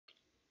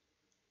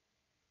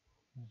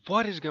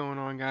What is going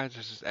on, guys?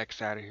 This is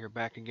X out of here,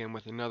 back again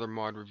with another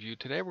mod review.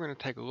 Today we're going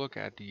to take a look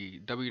at the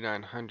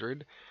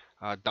W900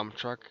 Dump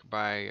Truck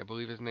by, I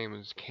believe his name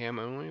is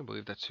CaMOnLy. I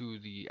believe that's who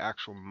the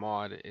actual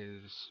mod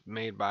is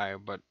made by,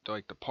 but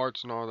like the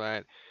parts and all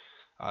that,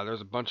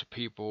 there's a bunch of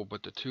people,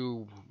 but the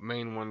two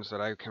main ones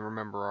that I can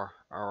remember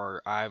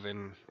are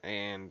Ivan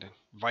and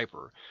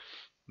Viper.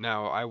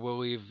 Now, I will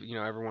leave,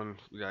 everyone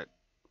that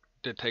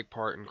did take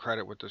part in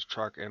credit with this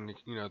truck and,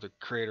 the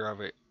creator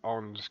of it all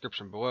in the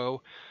description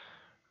below.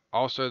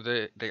 Also,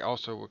 they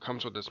also what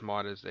comes with this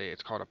mod is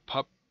it's called a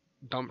pup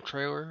dump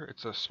trailer.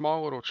 It's a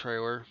small little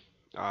trailer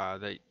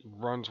that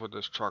runs with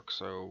this truck.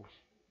 So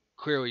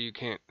clearly you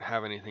can't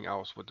have anything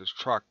else with this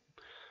truck,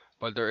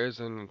 but there is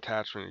an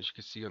attachment, as you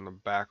can see on the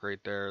back right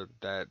there,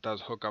 that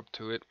does hook up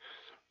to it.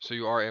 So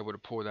you are able to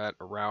pull that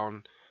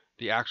around.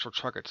 The actual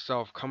truck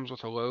itself comes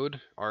with a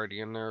load already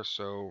in there,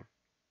 so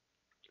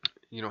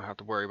you don't have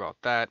to worry about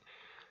that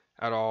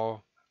at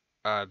all.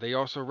 They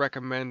also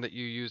recommend that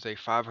you use a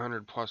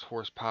 500 plus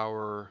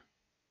horsepower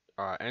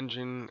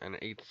engine and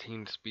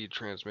 18-speed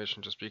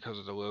transmission, just because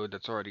of the load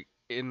that's already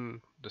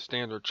in the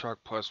standard truck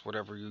plus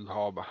whatever you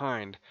haul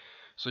behind.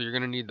 So you're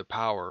going to need the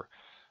power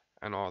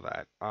and all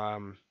that.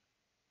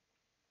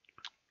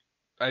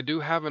 I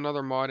do have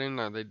another mod in.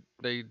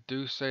 They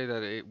do say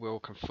that it will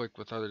conflict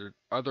with other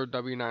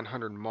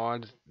W900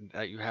 mods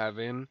that you have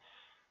in.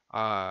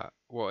 Well,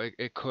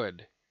 it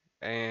could,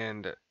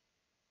 and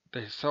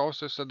they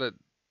also said that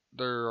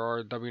there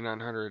are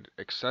W900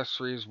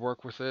 accessories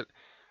work with it.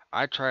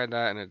 I tried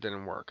that and it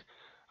didn't work.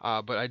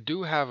 But I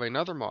do have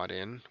another mod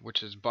in,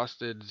 which is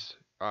Bu5ted's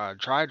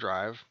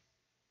tri-drive.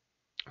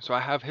 So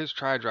I have his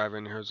tri-drive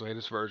in here, his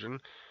latest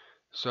version.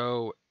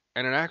 So,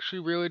 and it actually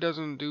really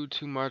doesn't do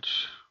too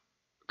much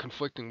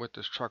conflicting with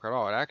this truck at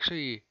all. It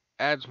actually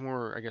adds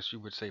more, I guess you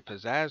would say,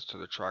 pizzazz to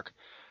the truck.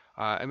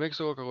 It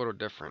makes it look a little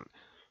different.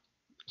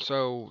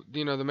 So,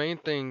 the main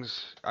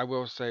things I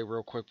will say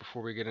real quick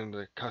before we get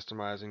into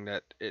customizing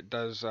that it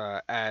does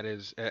add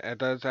is it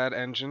does add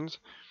engines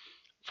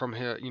from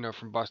here,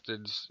 from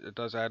Bu5ted's. It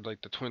does add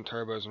like the twin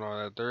turbos and all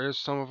that. There is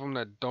some of them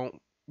that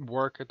don't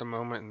work at the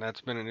moment, and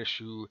that's been an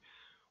issue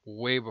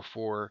way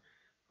before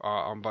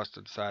on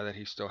Bu5ted's side that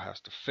he still has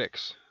to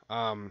fix.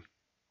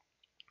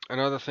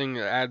 Another thing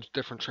that adds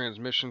different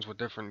transmissions with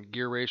different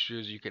gear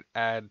ratios you could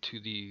add to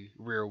the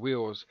rear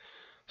wheels,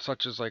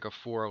 such as like a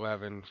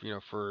 411,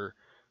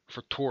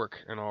 for torque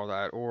and all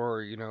that,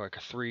 or like a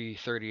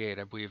 338,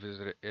 I believe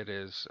it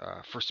is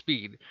for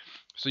speed.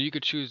 So you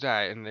could choose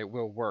that, and it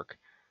will work.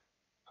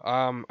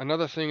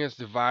 Another thing is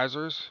the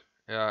visors.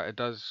 It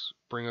does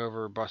bring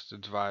over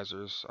Bu5ted's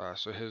visors.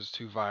 So his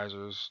two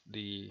visors,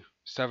 the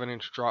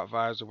 7-inch drop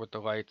visor with the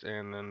lights,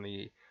 and then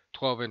the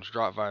 12-inch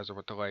drop visor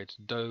with the lights,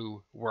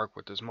 do work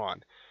with this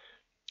mod.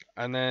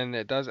 And then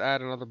it does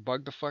add another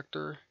bug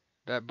deflector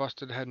that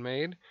Bu5ted had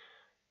made.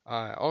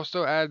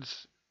 Also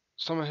adds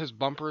some of his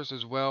bumpers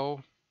as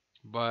well,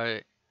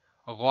 but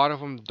a lot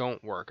of them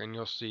don't work, and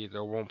you'll see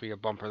there won't be a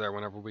bumper there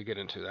whenever we get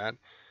into that.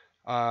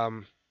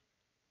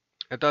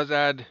 It does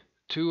add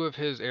two of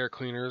his air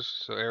cleaners,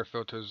 so air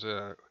filters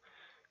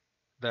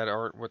that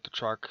aren't with the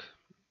truck,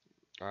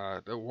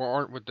 that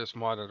aren't with this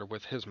mod, that are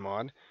with his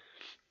mod.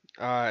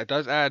 It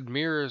does add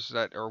mirrors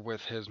that are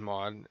with his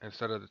mod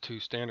instead of the two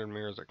standard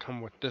mirrors that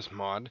come with this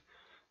mod.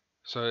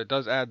 So it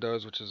does add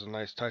those, which is a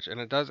nice touch, and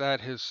it does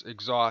add his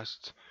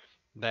exhausts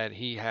that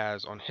he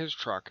has on his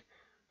truck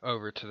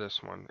over to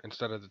this one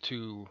instead of the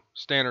two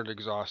standard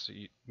exhausts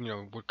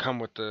that would come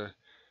with the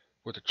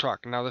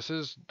truck. Now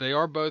they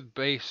are both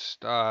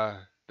based the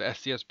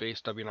SCS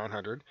based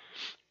W900.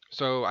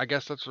 So I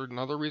guess that's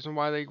another reason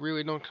why they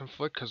really don't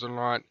conflict, because they're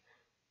not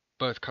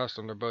both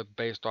custom. They're both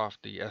based off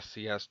the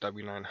SCS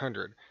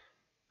W900.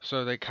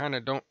 So they kind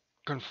of don't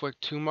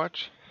conflict too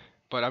much.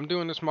 But I'm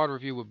doing this mod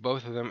review with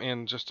both of them,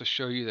 and just to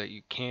show you that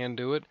you can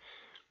do it,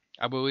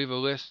 I will leave a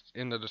list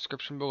in the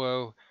description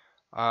below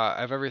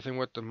of everything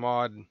with the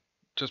mod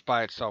just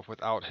by itself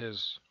without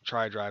his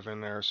tri-drive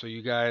in there, so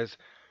you guys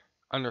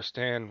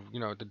understand,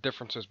 the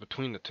differences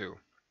between the two,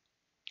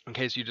 in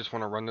case you just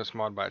want to run this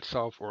mod by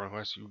itself, or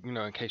unless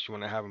in case you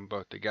want to have them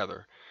both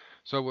together.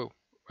 So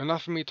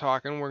enough of me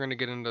talking. We're going to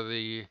get into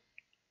the,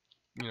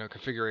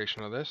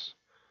 configuration of this.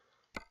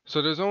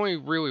 So there's only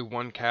really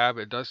one cab.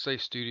 It does say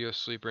Studio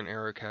Sleeper and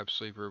Aero Cab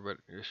Sleeper, but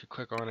if you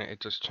click on it,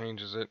 it just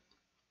changes it.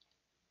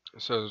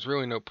 So there's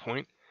really no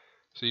point.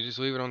 So you just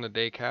leave it on the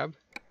day cab,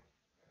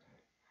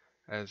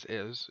 as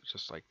is,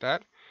 just like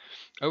that.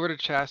 Over to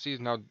chassis.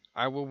 Now,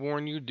 I will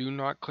warn you, do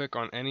not click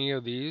on any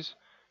of these.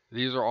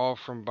 These are all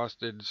from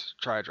Bu5ted's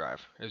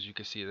tri-drive. As you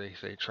can see, they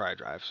say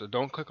tri-drive. So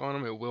don't click on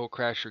them. It will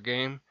crash your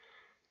game.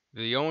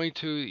 The only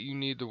two that you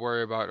need to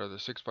worry about are the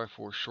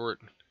 6x4 short.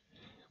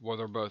 Well,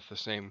 they're both the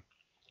same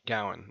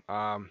gallon.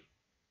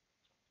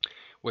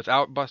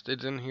 Without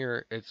Bu5ted's in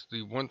here, it's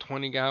the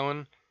 120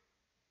 gallon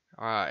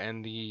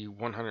and the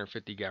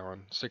 150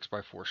 gallon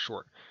 6x4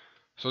 short.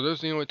 So those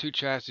are the only two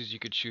chassis you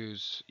could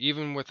choose,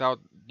 even without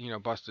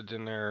Bu5ted's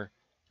in there.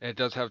 It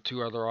does have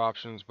two other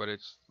options, but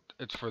it's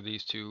for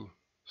these two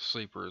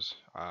sleepers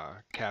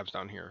cabs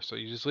down here. So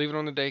you just leave it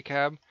on the day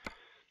cab,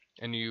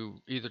 and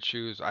you either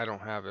choose, I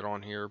don't have it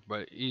on here,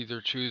 but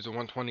either choose the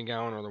 120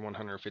 gallon or the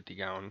 150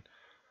 gallon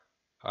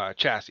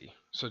chassis.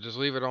 So just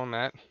leave it on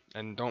that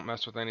and don't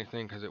mess with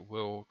anything because it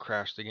will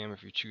crash the game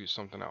if you choose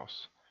something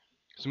else.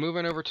 So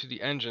moving over to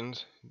the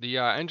engines, the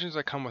engines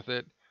that come with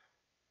it,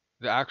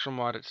 the actual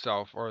mod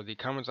itself, are the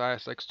Cummins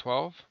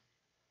ISX12,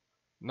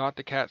 not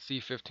the Cat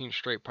C15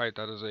 straight pipe.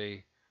 That is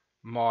a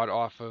mod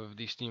off of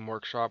the Steam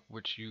Workshop,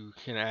 which you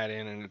can add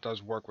in and it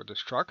does work with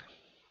this truck.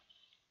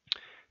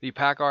 The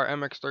PACCAR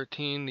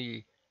MX13,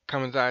 the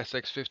Cummins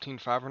ISX 15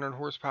 500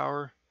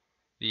 horsepower,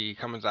 the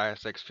Cummins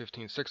ISX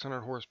 15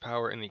 600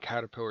 horsepower, and the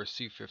Caterpillar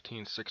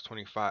C15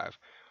 625.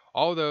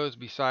 All those,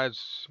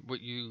 besides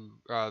what you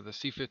the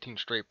C15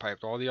 straight pipe,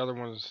 all the other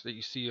ones that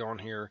you see on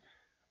here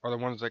are the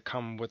ones that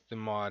come with the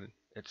mod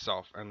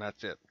itself, and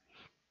that's it.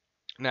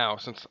 Now,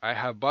 since I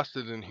have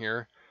Bu5ted in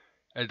here,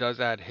 it does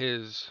add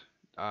his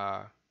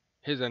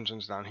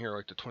engines down here,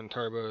 like the twin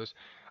turbos.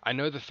 I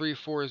know the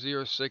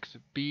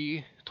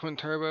 3406B twin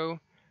turbo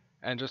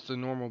and just the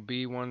normal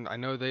B one, I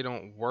know they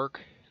don't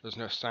work. There's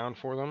no sound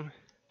for them.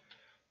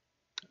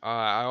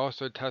 I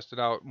also tested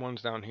out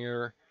ones down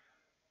here,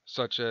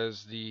 such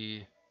as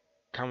the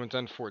Cummins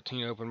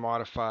N14 Open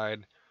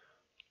Modified,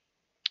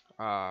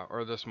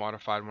 or this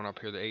modified one up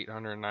here, the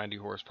 890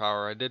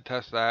 horsepower. I did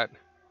test that,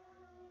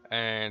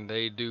 and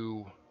they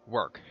do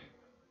work.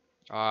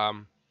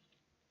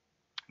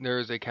 There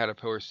is a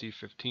Caterpillar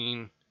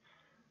C15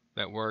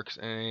 that works,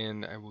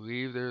 and I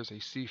believe there's a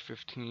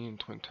C15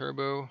 twin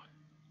turbo,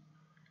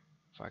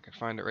 if I can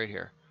find it right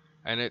here,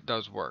 and it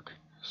does work.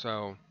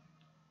 So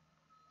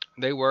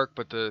they work,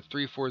 but the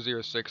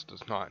 3406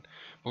 does not.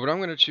 But what I'm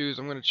going to choose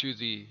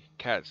the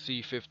Cat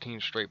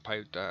C15 straight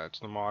piped. It's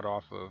the mod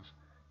off of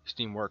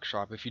Steam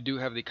Workshop. If you do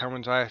have the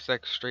Cummins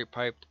ISX straight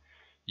piped,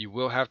 you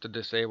will have to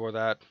disable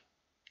that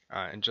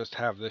and just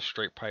have this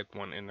straight piped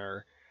one in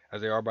there,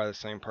 as they are by the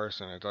same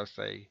person. It does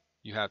say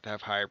you have to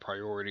have higher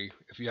priority.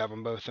 If you have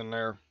them both in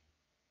there,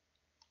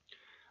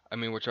 I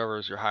mean, whichever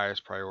is your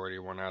highest priority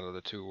one out of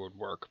the two would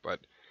work, but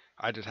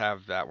I just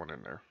have that one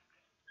in there.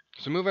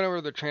 So moving over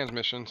to the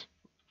transmissions,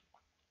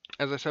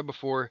 as I said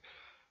before,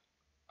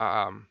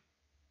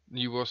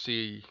 you will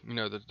see,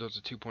 that there's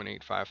a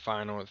 2.85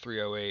 final at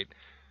 308,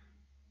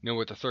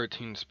 with the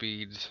 13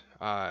 speeds.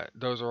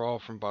 Those are all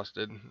from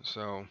Bu5ted,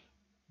 so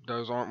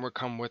those aren't what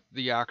come with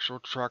the actual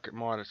truck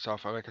mod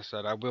itself. Like I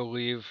said, I will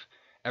leave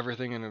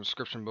everything in the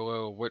description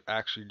below what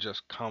actually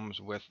just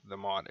comes with the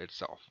mod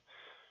itself.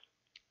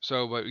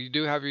 So, but you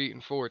do have your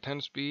Eaton Fuller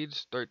 10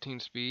 speeds, 13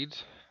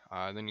 speeds.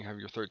 Then you have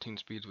your 13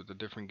 speeds with the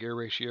different gear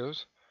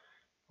ratios,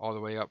 all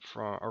the way up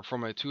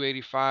from a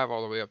 285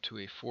 all the way up to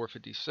a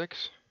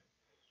 456.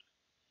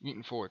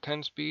 Eaton Fuller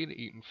 10 speed,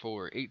 Eaton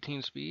Fuller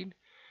 18 speed.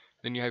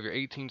 Then you have your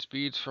 18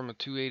 speeds from a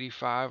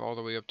 285 all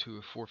the way up to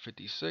a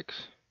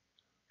 456.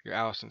 Your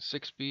Allison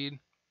 6 speed.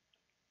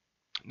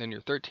 Then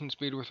your 13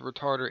 speed with a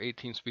retarder,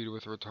 18 speed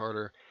with a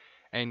retarder,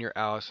 and your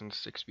Allison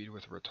 6 speed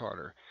with a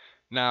retarder.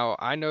 Now,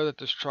 I know that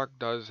this truck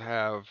does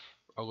have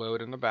a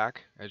load in the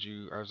back, as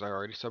I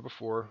already said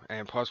before,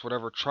 and plus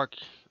whatever truck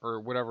or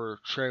whatever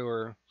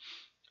trailer,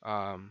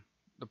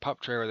 the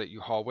pup trailer that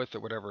you haul with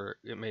it, whatever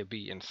it may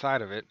be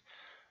inside of it,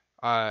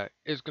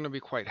 is going to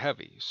be quite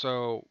heavy.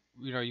 So,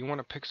 you want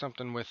to pick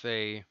something with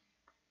a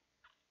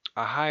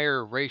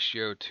higher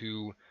ratio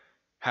to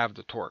have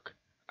the torque.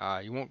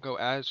 You won't go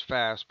as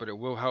fast, but it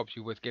will help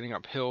you with getting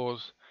up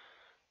hills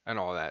and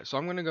all that. So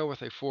I'm going to go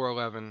with a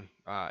 411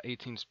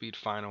 18-speed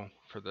final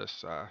for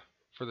this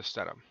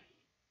setup.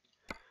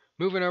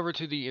 Moving over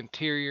to the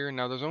interior.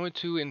 Now, there's only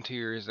two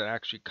interiors that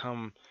actually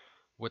come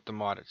with the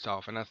mod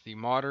itself, and that's the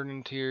modern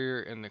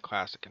interior and the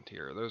classic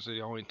interior. Those are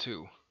the only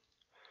two.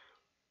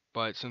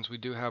 But since we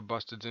do have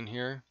Bu5teds in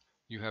here,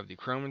 you have the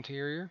chrome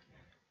interior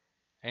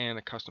and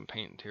a custom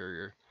paint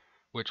interior,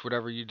 which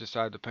whatever you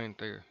decide to paint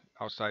the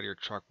outside of your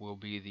truck will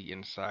be the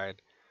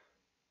inside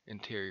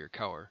interior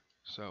color.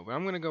 So, but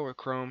I'm going to go with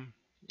chrome.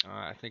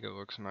 I think it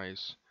looks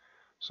nice,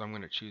 so I'm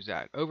going to choose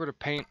that. Over to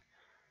paint,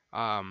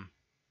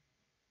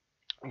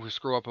 we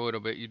scroll up a little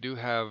bit. You do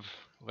have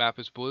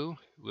lapis blue,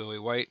 lily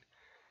white,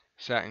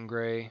 satin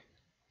gray,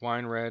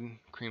 wine red,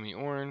 creamy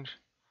orange,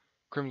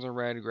 crimson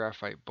red,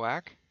 graphite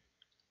black,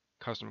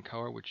 custom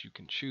color, which you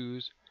can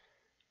choose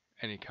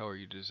any color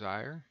you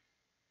desire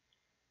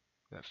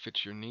that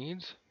fits your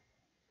needs.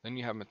 Then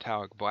you have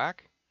metallic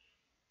black,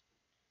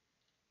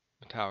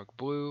 metallic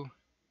blue,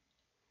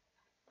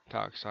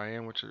 metallic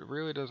cyan, which it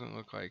really doesn't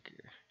look like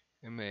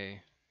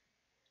the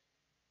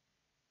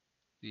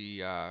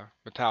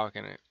metallic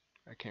in it.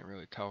 I can't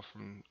really tell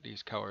from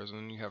these colors.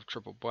 And then you have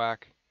triple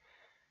black,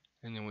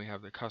 and then we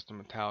have the custom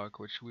metallic,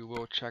 which we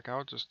will check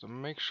out just to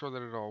make sure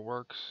that it all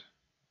works.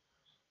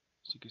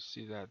 So you can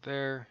see that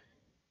there,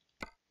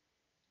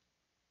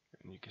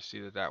 and you can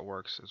see that that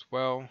works as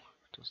well,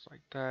 just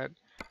like that.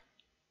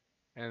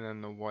 And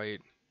then the white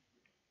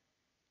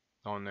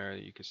on there,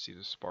 you can see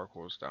the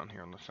sparkles down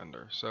here on the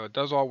fender. So it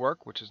does all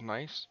work, which is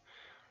nice.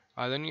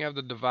 Then you have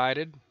the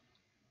divided.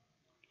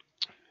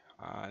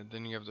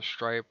 Then you have the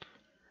stripe,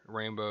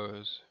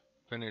 rainbows,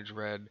 vintage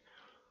red,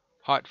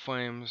 hot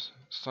flames,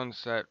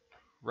 sunset,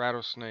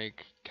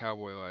 rattlesnake,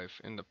 cowboy life,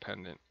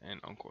 independent, and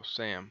Uncle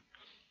Sam.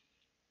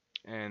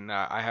 And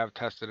I have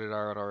tested it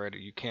out already.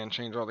 You can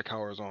change all the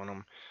colors on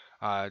them.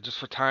 Just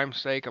for time's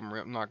sake,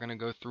 I'm not going to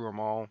go through them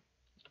all.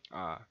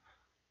 Uh,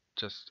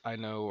 I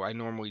know I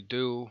normally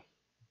do,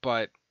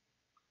 but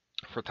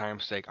for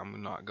time's sake,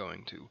 I'm not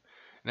going to.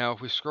 Now, if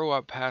we scroll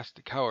up past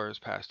the colors,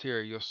 past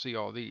here, you'll see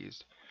all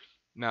these.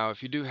 Now,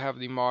 if you do have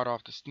the mod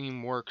off the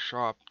Steam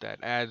Workshop that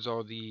adds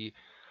all the,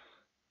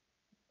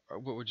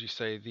 what would you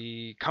say,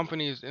 the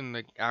companies in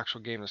the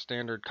actual game, the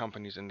standard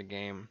companies in the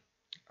game,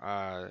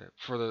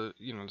 for the,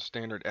 the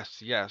standard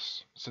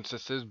SCS, since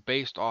this is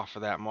based off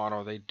of that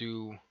model, they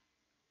do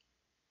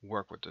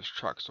work with this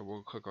truck. So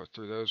we'll go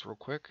through those real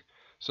quick.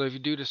 So if you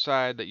do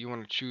decide that you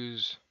want to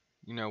choose,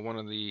 one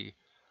of the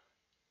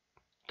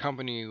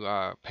company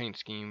paint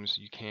schemes,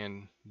 you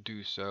can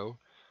do so.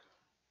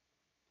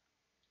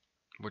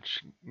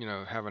 Which,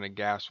 having a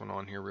gas one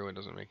on here really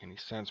doesn't make any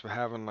sense. But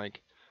having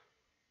like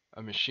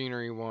a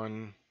machinery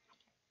one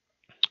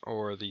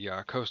or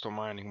the coastal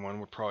mining one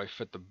would probably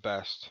fit the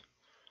best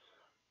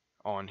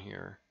on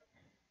here.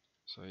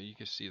 So you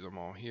can see them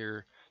all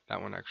here.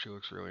 That one actually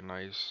looks really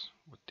nice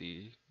with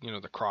the,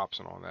 the crops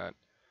and all that,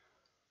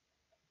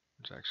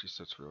 which actually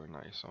sits really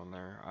nice on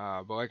there.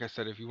 But like I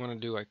said, if you want to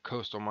do like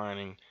coastal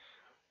mining,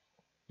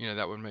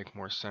 that would make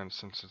more sense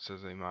since it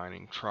says a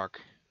mining truck,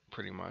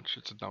 pretty much.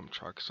 It's a dump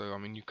truck. So, I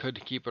mean, you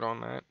could keep it on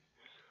that,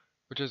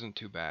 which isn't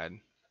too bad.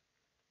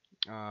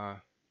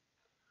 But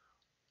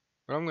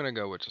I'm going to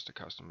go with just a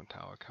custom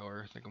metallic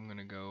color. I think I'm going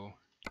to go,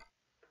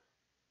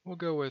 we'll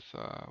go with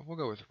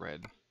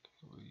red.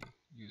 So we'll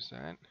use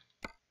that.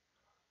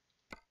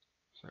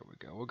 So there we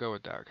go. We'll go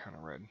with that kind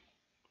of red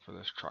for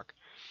this truck.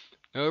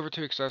 Now over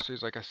to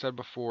accessories. Like I said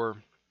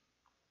before,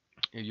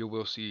 you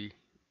will see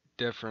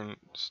different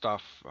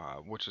stuff,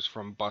 which is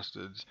from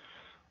Bu5ted's,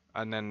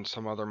 and then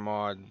some other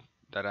mod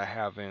that I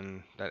have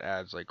in that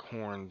adds like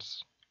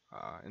horns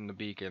in the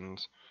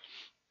beacons,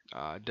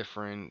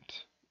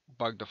 different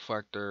bug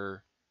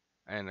deflector,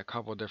 and a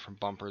couple different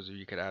bumpers that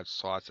you could add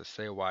slots that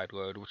say wide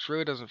load, which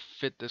really doesn't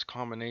fit this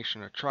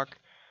combination of truck,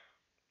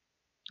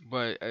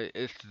 but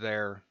it's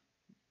there.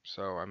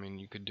 So I mean,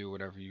 you could do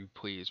whatever you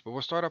please. But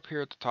we'll start up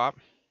here at the top.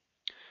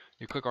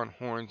 You click on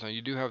horns. Now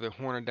you do have the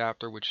horn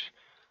adapter, which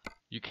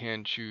you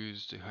can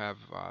choose to have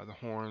the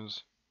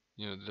horns,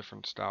 the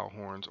different style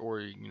horns, or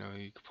you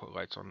could put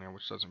lights on there,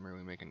 which doesn't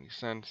really make any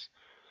sense.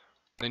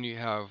 Then you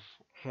have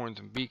horns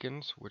and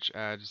beacons, which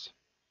adds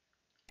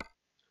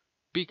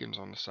beacons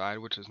on the side,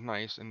 which is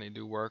nice, and they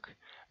do work,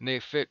 and they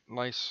fit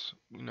nice,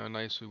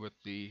 nicely with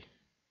the,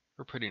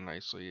 or pretty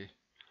nicely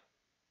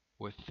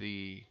with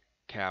the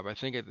cab. I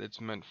think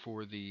it's meant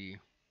for the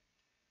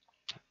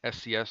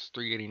SCS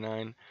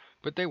 389,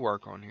 but they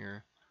work on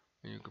here,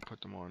 and you can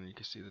put them on and you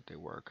can see that they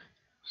work.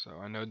 So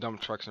I know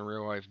dump trucks in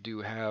real life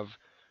do have,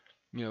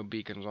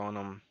 beacons on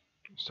them.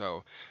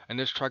 So, and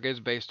this truck is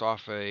based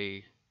off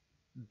a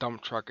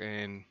dump truck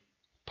and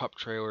pup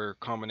trailer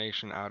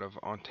combination out of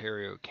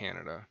Ontario,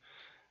 Canada.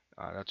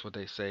 That's what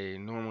they say.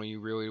 Normally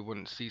you really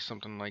wouldn't see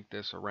something like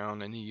this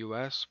around in the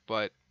US,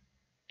 but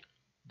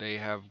they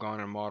have gone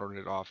and modeled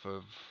it off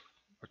of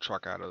a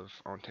truck out of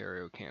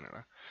Ontario,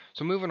 Canada.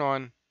 So moving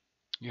on,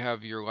 you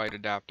have your light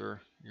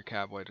adapter, your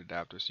cab light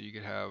adapter. So you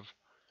could have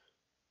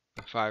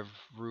the 5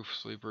 roof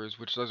sleepers,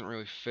 which doesn't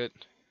really fit.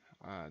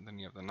 Then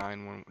you have the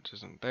 9 one, which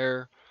isn't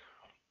there.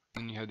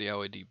 Then you have the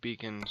LED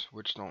beacons,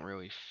 which don't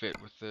really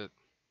fit with it.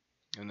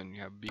 And then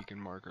you have beacon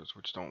markers,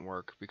 which don't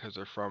work because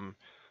they're from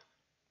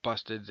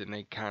Bu5ted's, and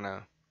they kind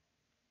of,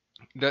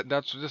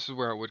 this is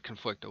where it would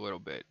conflict a little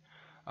bit.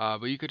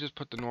 But you could just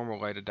put the normal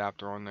light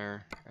adapter on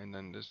there, and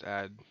then just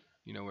add,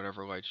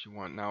 whatever lights you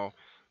want. Now,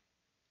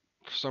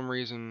 for some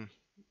reason,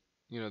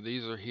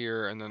 these are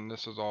here, and then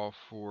this is all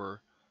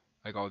for,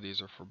 like all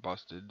these are for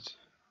Bu5ted's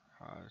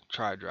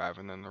tri-drive,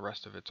 and then the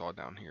rest of it's all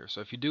down here.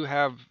 So if you do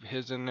have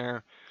his in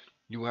there,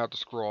 you will have to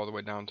scroll all the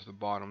way down to the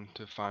bottom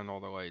to find all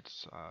the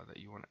lights that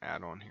you want to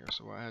add on here.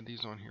 So we'll add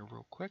these on here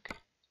real quick.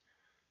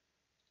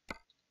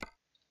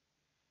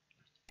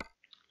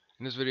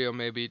 And this video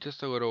may be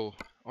just a little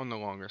on the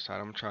longer side.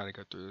 I'm trying to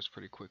go through this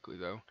pretty quickly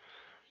though.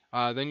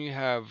 Then you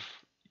have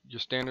your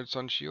standard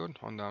sun shield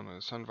on down to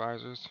the sun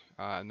visors,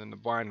 and then the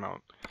blind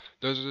mount.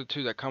 Those are the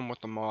two that come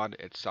with the mod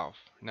itself.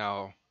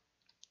 Now,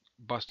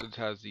 Bu5ted's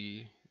has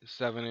the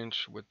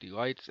 7-inch with the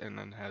lights, and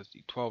then has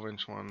the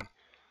 12-inch one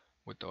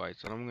with the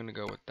lights. And I'm going to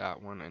go with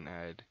that one and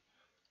add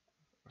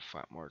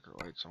flat marker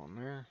lights on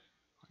there,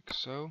 like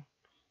so.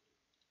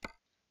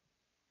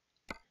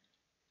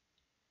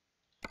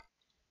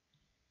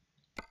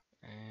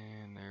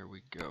 And there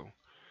we go.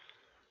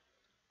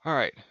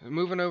 Alright,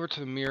 moving over to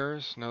the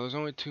mirrors. Now there's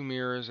only 2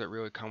 mirrors that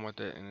really come with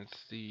it, and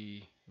it's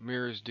the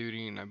mirrors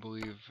duty and I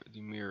believe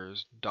the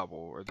mirrors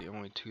double are the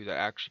only 2 that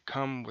actually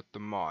come with the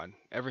mod.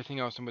 Everything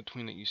else in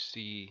between that you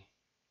see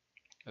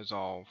is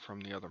all from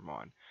the other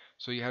mod.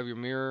 So you have your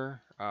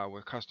mirror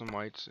with custom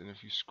lights, and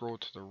if you scroll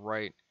to the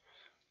right,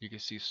 You can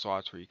see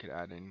slots where you could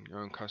add in your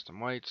own custom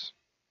lights.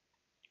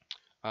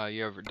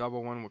 You have a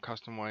double one with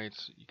custom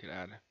lights. You could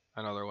add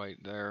another light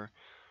there.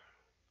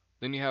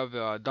 Then you have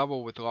a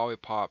double with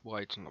lollipop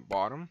lights on the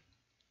bottom,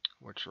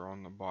 which are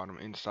on the bottom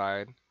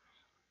inside,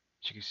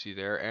 as you can see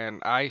there.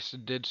 And I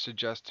did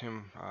suggest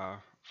him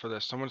for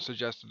this. Someone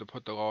suggested to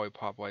put the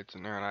lollipop lights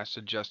in there, and I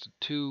suggested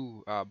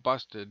to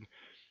Bu5ted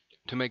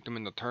to make them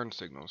into turn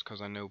signals,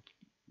 because I know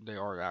they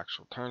are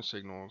actual turn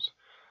signals.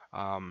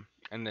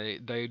 And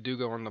they do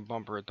go on the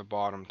bumper at the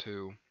bottom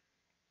too,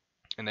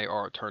 and they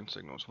are turn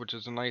signals, which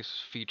is a nice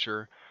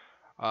feature.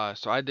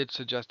 So I did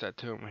suggest that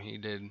to him, and he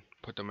did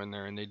put them in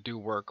there, and they do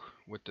work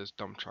with this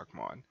dump truck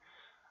mod.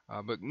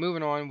 But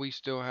moving on, we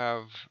still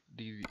have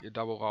the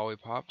double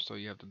lollipop, so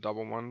you have the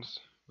double ones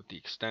with the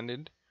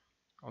extended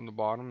on the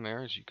bottom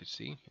there, as you can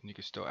see, and you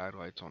can still add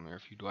lights on there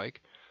if you'd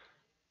like.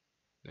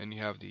 Then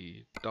you have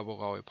the double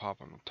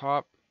lollipop on the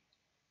top.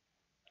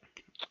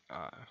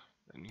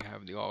 Then you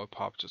have the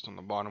lollipop just on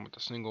the bottom with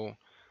the single,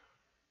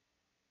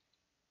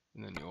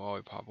 and then your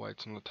lollipop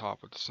lights on the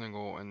top with the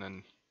single, and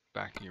then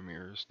back in your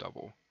mirrors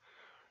double.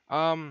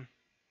 I'm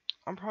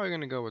probably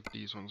gonna go with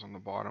these ones on the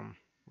bottom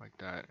like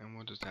that, and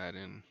we'll just add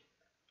in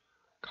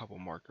a couple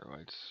marker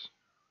lights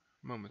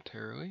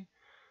momentarily.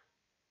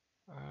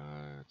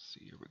 Let's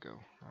see, here we go.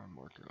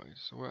 Marker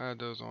lights. So we'll add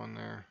those on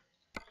there.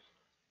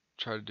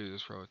 Try to do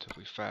this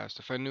relatively fast.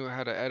 If I knew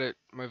how to edit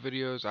my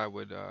videos, I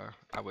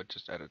would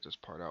just edit this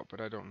part out,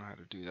 but I don't know how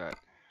to do that.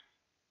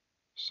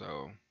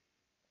 So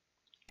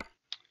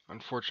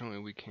unfortunately,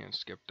 we can't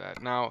skip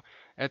that. Now,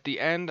 at the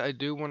end, I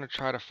do want to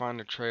try to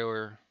find a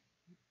trailer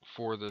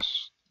for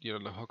this, to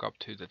hook up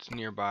to that's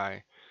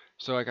nearby.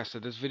 So like I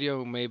said, this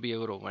video may be a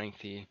little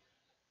lengthy,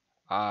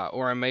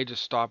 or I may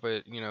just stop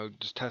it,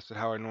 just test it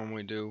how I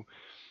normally do.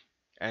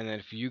 And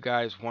if you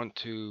guys want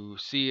to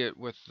see it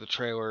with the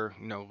trailer,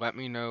 let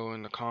me know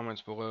in the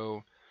comments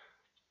below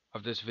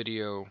of this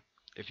video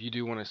if you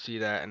do want to see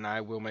that, and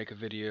I will make a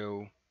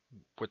video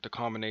with the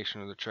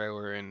combination of the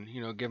trailer and,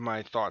 give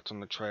my thoughts on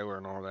the trailer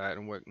and all that,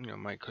 and what,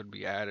 could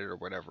be added or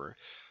whatever.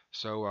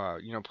 So,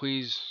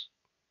 please,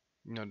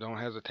 don't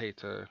hesitate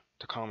to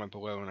comment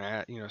below and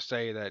add,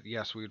 say that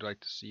yes, we would like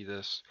to see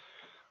this,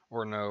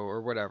 or no,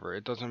 or whatever.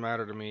 It doesn't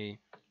matter to me.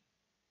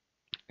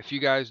 If you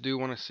guys do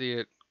want to see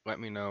it, let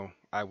me know.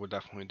 I will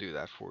definitely do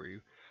that for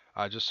you,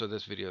 just so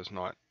this video is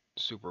not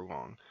super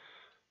long.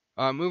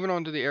 Moving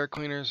on to the air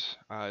cleaners.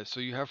 So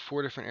you have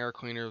 4 different air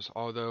cleaners,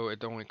 although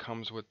it only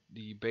comes with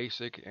the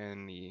basic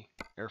and the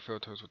air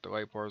filters with the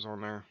light bars on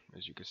there,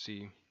 as you can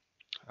see.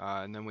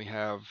 And then we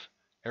have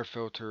air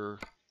filter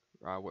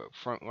with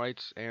front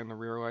lights and the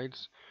rear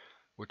lights,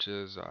 which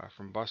is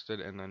from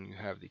Bu5ted. And then you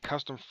have the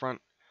custom front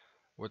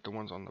with the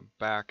ones on the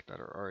back that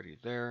are already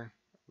there.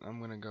 I'm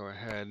going to go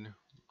ahead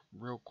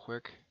real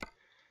quick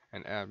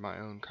and add my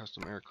own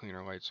custom air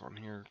cleaner lights on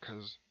here,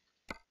 because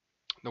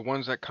the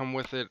ones that come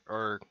with it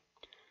are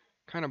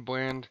kind of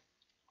bland.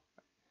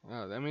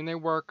 I mean, they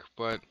work,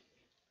 but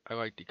I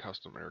like the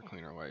custom air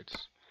cleaner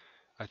lights.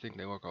 I think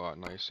they look a lot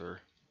nicer.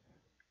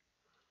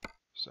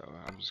 So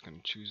I'm just going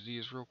to choose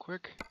these real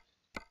quick,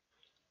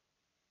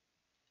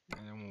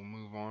 and then we'll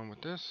move on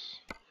with this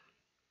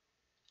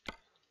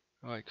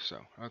like so.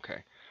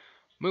 Okay,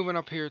 moving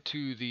up here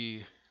to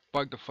the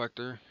bug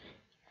deflector.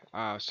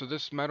 So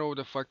this metal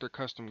deflector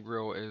custom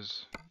grill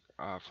is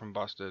from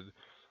Bu5ted,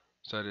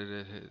 so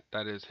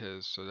that is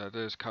his, so that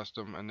is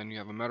custom. And then you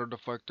have a metal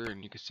deflector,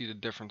 and you can see the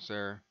difference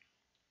there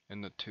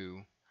in the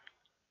two,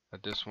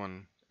 that this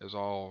one is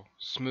all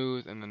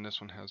smooth, and then this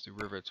one has the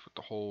rivets with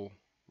the hole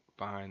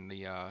behind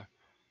the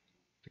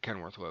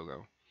Kenworth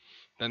logo.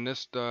 Then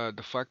this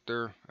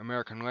deflector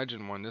American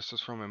Legend one, this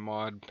is from a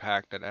mod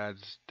pack that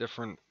adds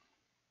different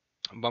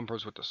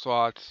bumpers with the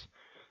slots,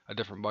 a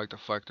different bike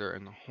deflector,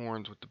 and the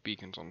horns with the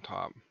beacons on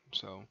top.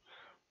 So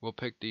we'll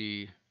pick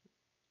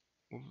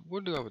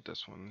we'll go with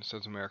this one. It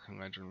says American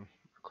Legend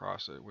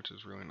across it, which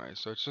is really nice.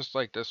 So it's just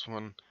like this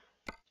one,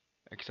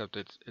 except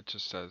it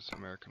just says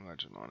American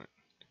Legend on it,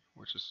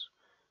 which is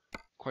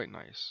quite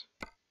nice.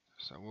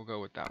 So we'll go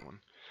with that one.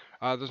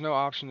 There's no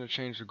option to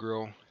change the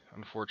grill,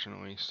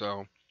 unfortunately,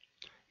 so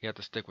you have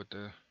to stick with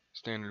the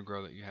standard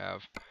grill that you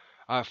have.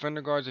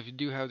 Fender guards, if you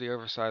do have the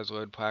oversized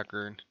load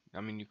placard, I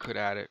mean, you could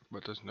add it,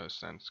 but there's no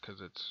sense because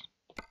it's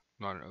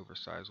not an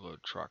oversized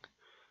load truck.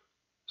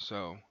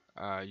 So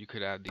you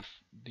could add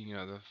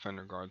the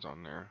fender guards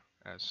on there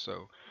as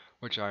so,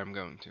 which I am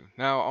going to.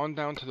 Now on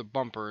down to the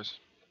bumpers.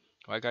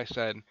 Like I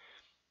said,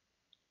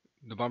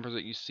 the bumpers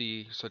that you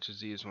see, such as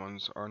these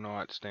ones, are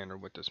not standard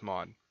with this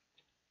mod,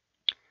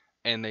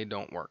 and they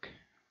don't work.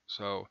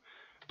 So,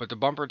 but the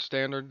bumpered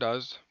standard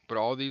does. But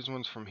all these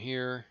ones from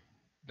here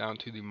down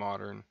to the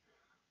modern,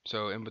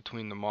 so in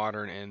between the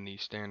modern and the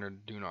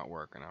standard, do not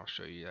work, and I'll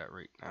show you that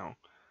right now.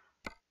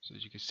 So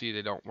as you can see,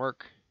 they don't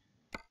work.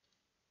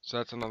 So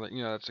that's another,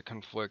 that's a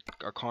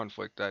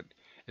conflict that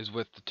is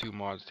with the two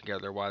mods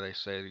together. Why they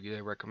say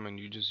they recommend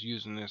you just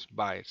using this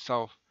by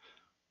itself,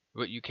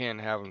 but you can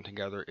have them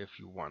together if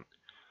you want.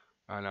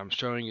 And I'm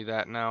showing you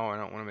that now. I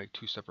don't want to make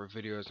 2 separate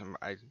videos, and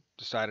I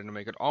decided to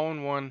make it all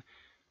in one,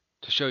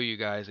 to show you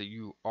guys that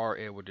you are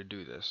able to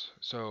do this.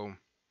 So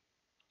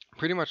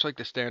pretty much like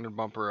the standard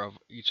bumper of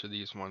each of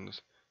these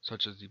ones,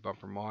 such as the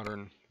bumper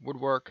modern would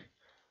work.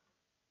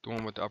 The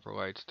one with the upper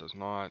lights does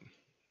not.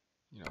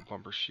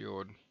 Bumper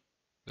shield,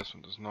 this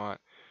one does not.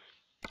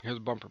 Here's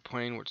a bumper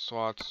plane with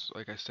slots.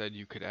 Like I said,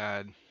 you could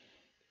add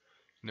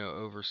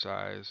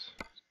oversize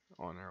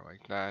on there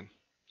like that,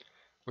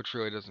 which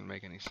really doesn't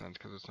make any sense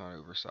because it's not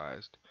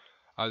oversized.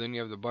 Then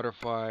you have the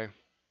butterfly.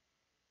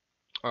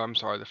 Oh, I'm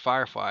sorry, the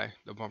firefly,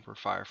 the bumper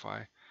firefly.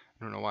 I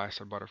don't know why I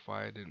said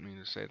butterfly. I didn't mean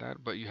to say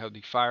that. But you have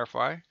the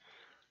firefly.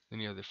 Then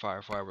you have the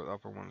firefly with the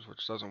upper ones,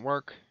 which doesn't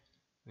work.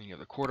 Then you have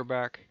the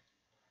quarterback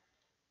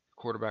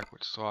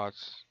with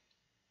slots.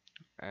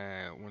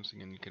 Once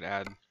again, you could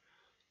add,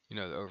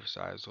 the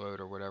oversized load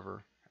or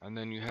whatever. And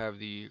then you have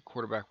the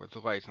quarterback with the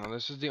lights. Now,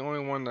 this is the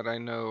only one that I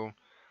know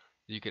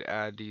you could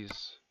add these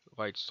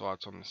light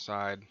slots on the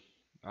side,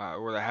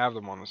 or they have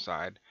them on the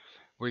side,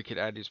 where you could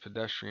add these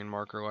pedestrian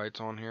marker lights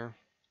on here.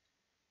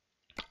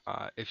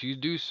 If you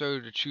do so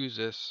to choose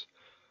this,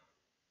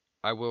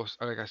 I will,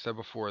 like I said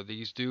before,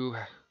 these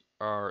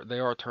they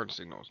are turn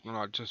signals. They're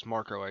not just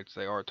marker lights,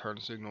 they are turn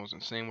signals,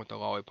 and same with the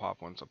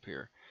lollipop ones up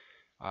here.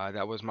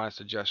 That was my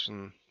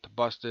suggestion to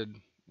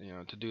Bu5ted,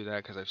 to do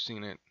that because I've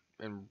seen it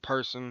in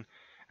person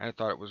and I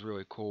thought it was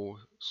really cool.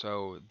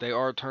 So they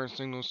are turn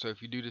signals, so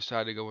if you do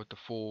decide to go with the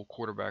full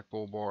quarterback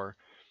bull bar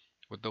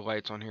with the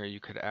lights on here, you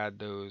could add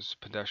those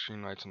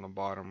pedestrian lights on the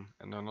bottom,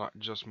 and they're not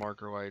just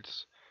marker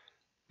lights,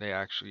 they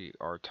actually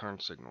are turn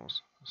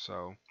signals.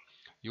 So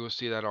you will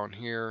see that on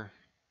here.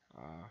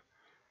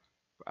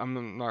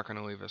 I'm not going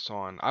to leave this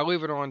on. I'll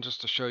leave it on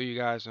just to show you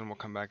guys, and we'll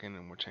come back in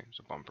and we'll change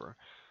the bumper.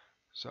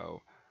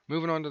 So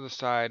moving on to the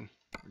side,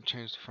 we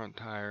change the front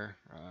tire.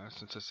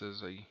 Since this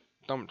is a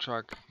dump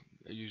truck,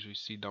 I usually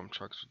see dump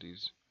trucks with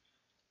these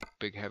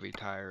big heavy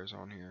tires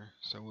on here.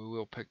 So we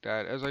will pick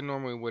that as I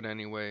normally would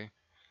anyway.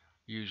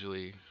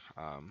 Usually,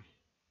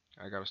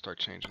 I got to start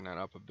changing that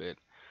up a bit.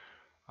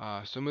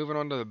 So moving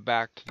on to the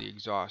back to the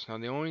exhaust. Now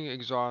the only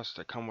exhaust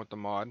that come with the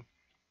mod,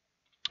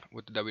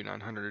 with the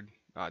W900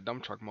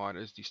 dump truck mod,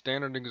 is the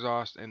standard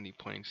exhaust and the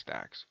plain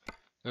stacks.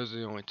 Those are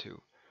the only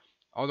two.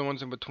 All the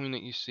ones in between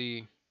that you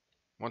see,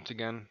 once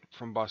again,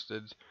 from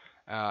Bu5ted,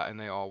 and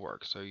they all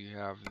work. So you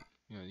have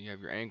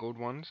your angled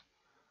ones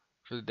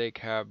for the day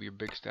cab, your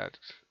big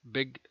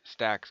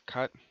stacks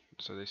cut,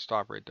 so they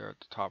stop right there at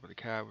the top of the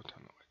cab. We'll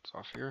turn the lights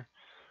off here.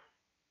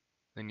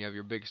 Then you have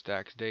your big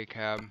stacks day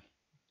cab,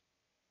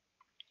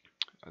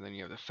 and then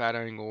you have the fat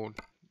angled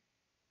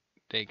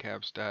day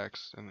cab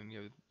stacks, and then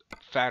you have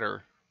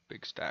fatter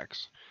big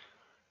stacks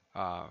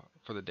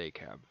for the day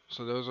cab.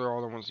 So those are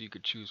all the ones that you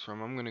could choose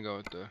from. I'm gonna go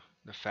with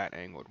the fat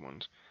angled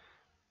ones,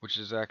 which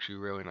is actually a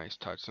really nice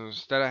touch. So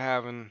instead of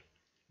having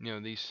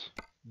these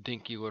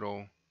dinky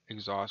little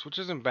exhausts, which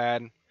isn't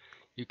bad,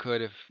 you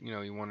could if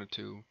you wanted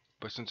to,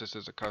 but since this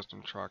is a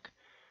custom truck,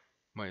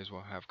 might as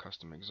well have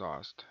custom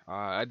exhaust.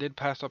 I did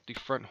pass up the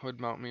front hood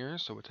mount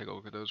mirrors, so we'll take a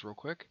look at those real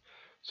quick.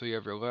 So you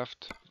have your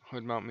left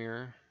hood mount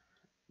mirror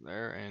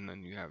there, and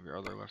then you have your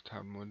other left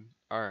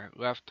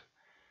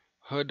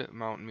hood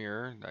mount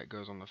mirror that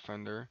goes on the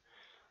fender,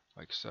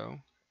 like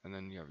so. And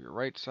then you have your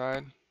right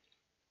side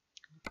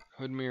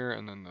hood mirror,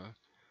 and then the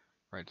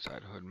right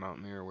side hood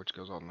mount mirror, which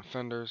goes on the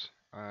fenders.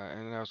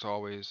 And as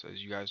always,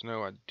 as you guys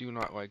know, I do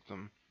not like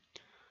them,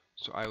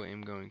 so I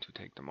am going to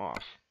take them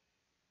off.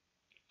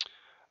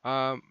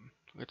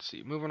 Let's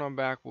see. Moving on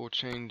back, we'll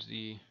change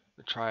the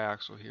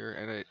triaxle here,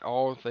 and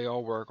they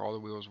all work. All the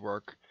wheels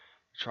work.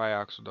 The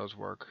triaxle does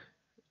work,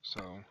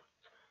 so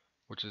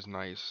which is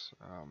nice.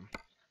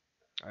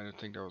 I don't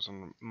think there was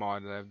a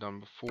mod that I've done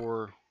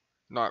before,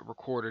 not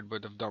recorded,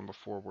 but I've done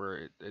before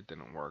where it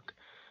didn't work.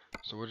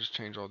 So we'll just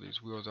change all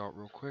these wheels out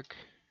real quick.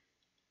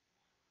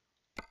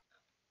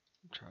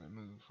 Try to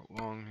move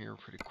along here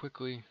pretty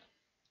quickly.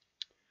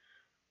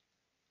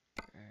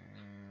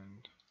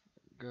 And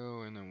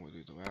go, and then we'll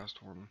do the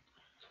last one.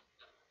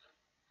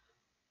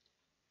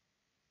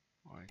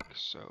 Like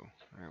so.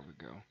 There we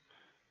go.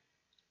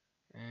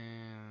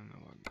 And the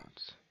lug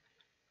nuts.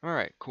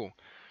 Alright, cool.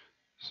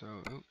 So,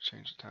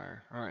 change the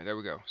tire. Alright, there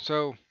we go.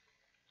 So,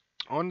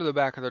 onto the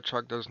back of the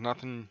truck, there's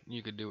nothing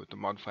you could do with the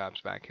mud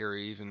flaps back here,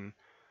 even,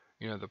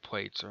 the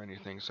plates or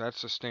anything. So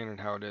that's the standard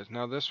how it is.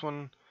 Now this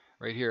one,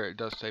 right here, it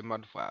does say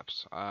mud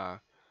flaps.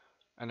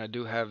 And I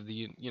do have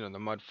the, the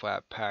mud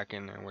flap pack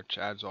in there, which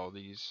adds all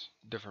these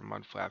different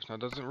mud flaps. Now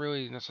it doesn't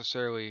really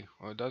necessarily,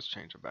 well, it does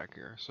change it back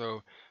here.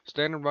 So,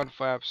 standard mud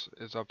flaps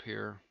is up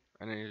here,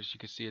 and as you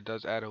can see, it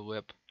does add a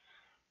lip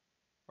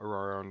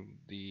around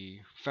the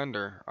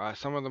fender.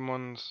 Some of the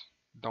ones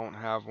don't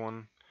have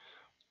one,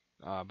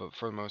 but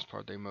for the most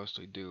part they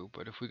mostly do.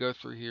 But if we go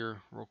through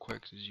here real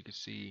quick, as you can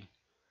see,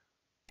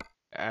 it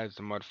adds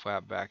the mud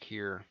flap back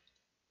here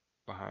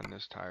behind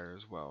this tire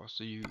as well.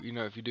 So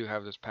if you do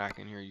have this pack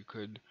in here, you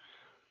could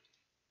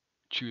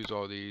choose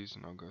all these,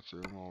 and I'll go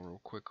through them all real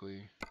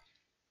quickly.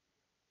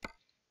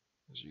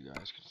 As you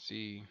guys can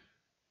see,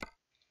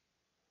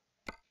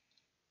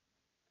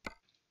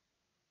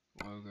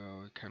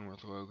 logo,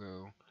 Kenworth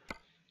logo.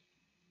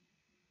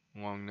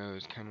 long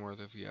nose Kenworth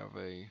if you have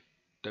a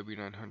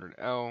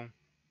W900L,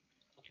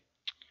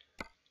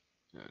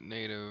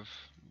 native,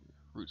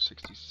 Route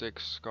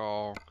 66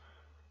 skull,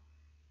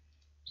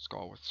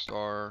 skull with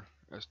star,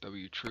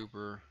 SW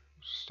Trooper,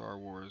 Star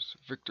Wars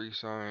victory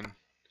sign.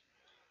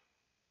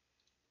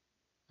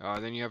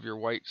 Then you have your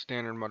white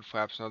standard mud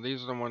flaps. Now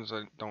these are the ones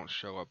that don't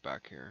show up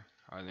back here.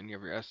 Then you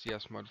have your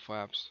SCS mud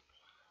flaps,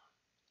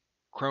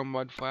 chrome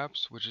mud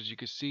flaps, which as you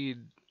can see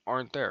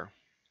aren't there,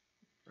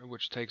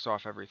 which takes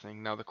off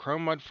everything. Now the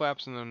chrome mud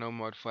flaps and the no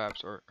mud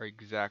flaps are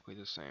exactly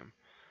the same,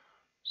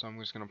 so I'm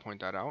just going to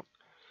point that out.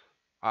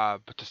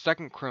 But the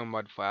second chrome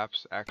mud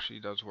flaps actually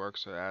does work,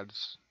 so it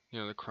adds,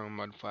 the chrome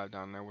mud flap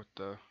down there with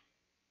the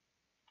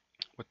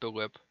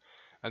lip,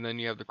 and then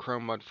you have the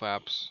chrome mud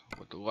flaps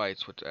with the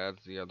lights, which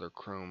adds the other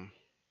chrome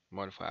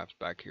mud flaps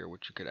back here,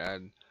 which you could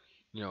add,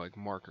 like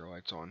marker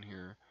lights on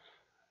here.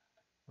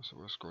 So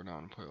we'll scroll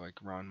down and put like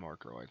round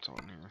marker lights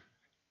on here.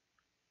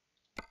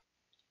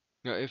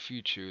 If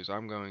you choose,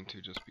 I'm going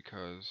to just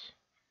because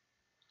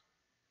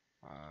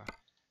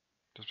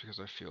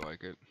I feel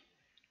like it.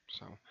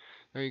 So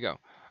there you go.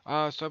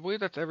 So I believe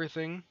that's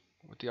everything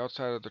with the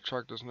outside of the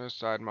truck. There's no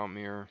side mount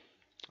mirror.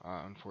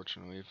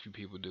 Unfortunately, a few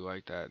people do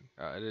like that.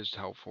 It is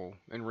helpful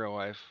in real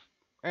life,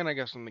 and I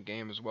guess in the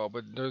game as well,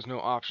 but there's no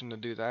option to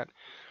do that.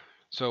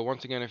 So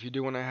once again, if you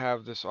do want to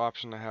have this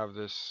option to have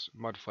this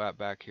mud flap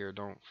back here,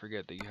 don't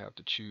forget that you have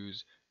to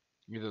choose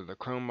either the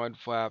chrome mud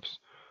flaps,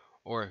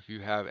 or if you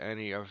have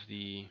any of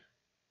the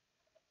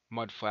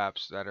mud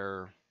flaps that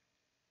are,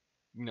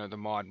 the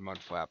mud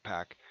flap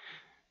pack,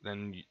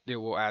 then they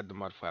will add the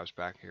mud flaps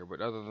back here.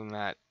 But other than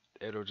that,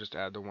 it'll just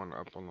add the one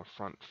up on the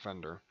front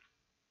fender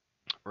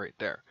right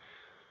there.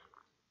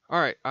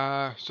 Alright,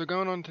 so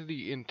going on to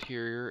the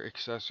interior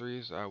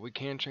accessories, we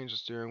can change the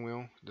steering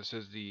wheel. This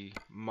is the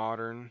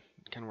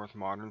Kenworth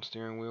modern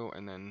steering wheel,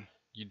 and then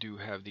you do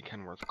have the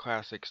Kenworth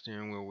classic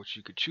steering wheel, which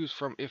you could choose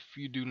from if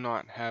you do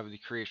not have the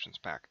creations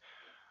pack.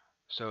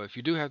 So if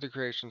you do have the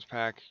creations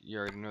pack, you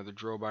already know the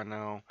drill by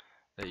now,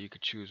 that you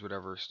could choose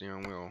whatever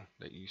steering wheel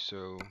that you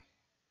so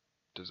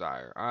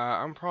desire.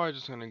 I'm probably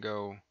just going to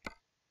go,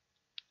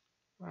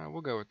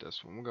 we'll go with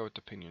this one. We'll go with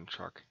the pinion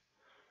truck,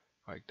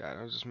 like that.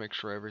 I'll just make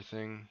sure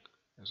everything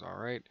is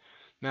alright.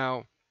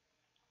 Now,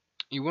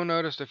 you will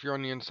notice if you're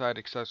on the inside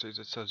accessories,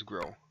 it says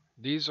grill.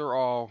 These are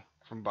all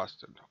from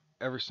Bu5ted,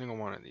 every single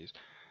one of these.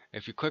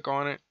 If you click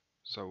on it,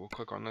 so we'll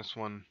click on this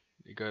one,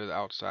 you go to the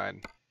outside,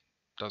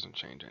 doesn't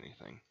change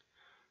anything.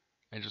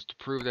 And just to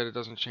prove that it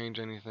doesn't change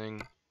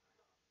anything,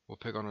 we'll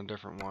pick on a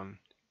different one,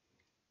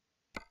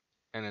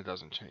 and it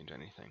doesn't change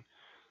anything.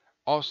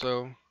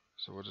 Also,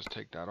 so we'll just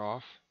take that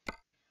off.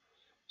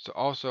 So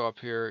also up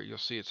here, you'll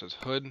see it says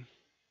hood,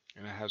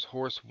 and it has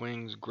horse,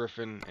 wings,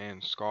 griffin,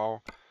 and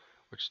skull,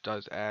 which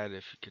does add,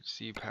 if you could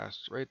see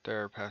past right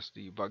there, past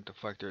the bug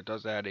deflector, it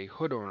does add a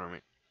hood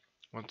ornament.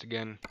 Once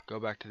again, go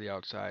back to the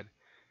outside,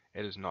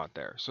 it is not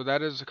there. So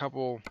that is a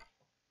couple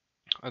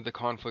of the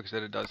conflicts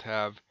that it does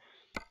have,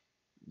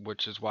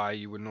 which is why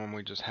you would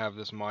normally just have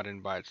this mod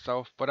in by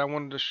itself. But I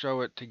wanted to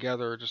show it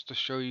together just to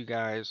show you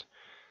guys,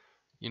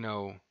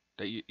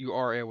 that you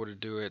are able to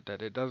do it,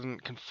 that it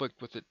doesn't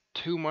conflict with it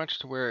too much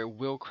to where it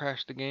will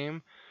crash the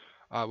game,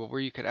 but where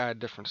you could add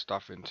different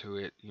stuff into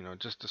it,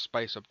 just to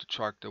spice up the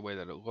truck, the way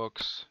that it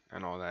looks,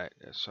 and all that.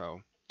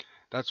 So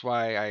that's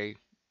why I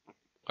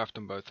left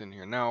them both in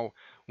here. Now,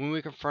 when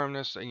we confirm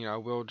this, I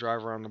will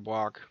drive around the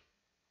block,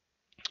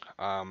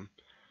 and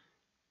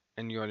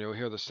you'll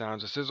hear the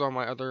sounds. This is on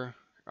my other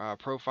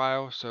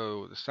profile,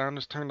 so the sound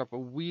is turned up a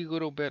wee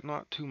little bit,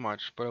 not too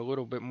much, but a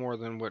little bit more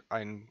than what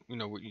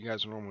what you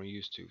guys are normally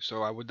used to.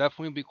 So I would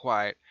definitely be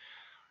quiet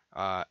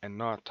and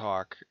not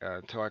talk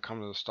until I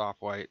come to the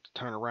stoplight,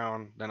 turn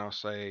around, then I'll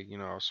say,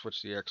 I'll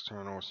switch the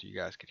external so you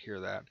guys could hear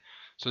that.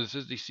 So this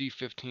is the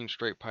C15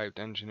 straight piped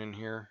engine in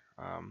here.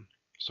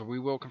 So we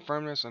will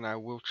confirm this, and I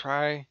will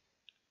try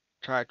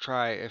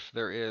if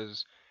there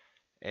is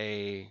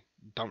a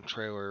dump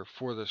trailer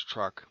for this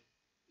truck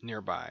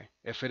nearby.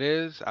 If it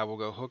is, I will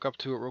go hook up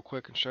to it real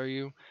quick and show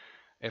you.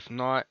 If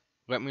not,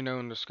 let me know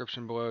in the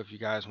description below if you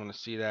guys want to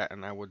see that,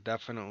 and I will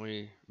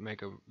definitely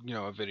make a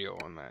video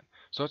on that.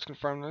 So let's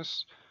confirm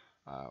this.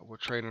 We'll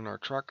trade in our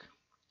truck,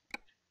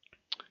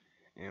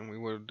 and we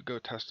will go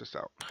test this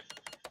out.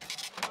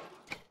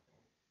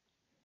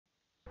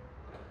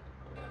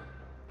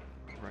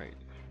 Right.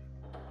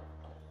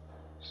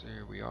 So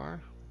here we are.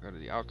 Go to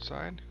the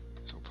outside.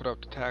 So we'll put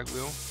up the tag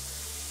wheel.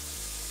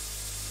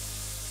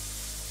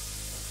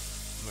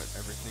 Let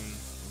everything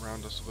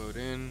around us load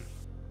in.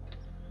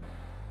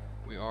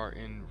 We are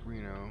in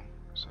Reno,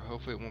 so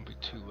hopefully it won't be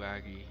too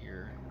laggy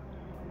here.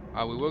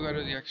 We will go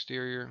to the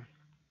exterior,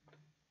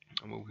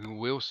 and we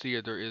will see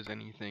if there is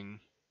anything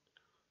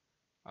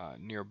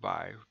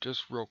nearby,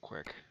 just real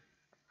quick.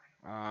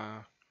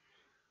 I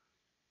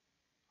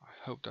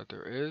hope that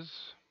there is,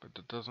 but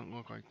it doesn't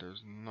look like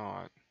there's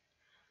not.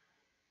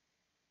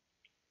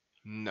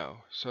 No,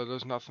 so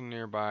there's nothing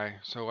nearby.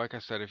 So like I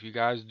said, if you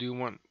guys do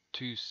want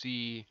to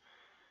see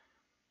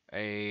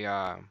a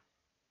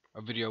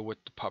a video with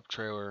the pup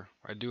trailer.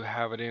 I do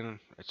have it in,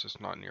 it's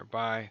just not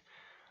nearby.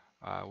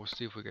 We'll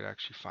see if we could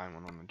actually find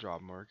one on the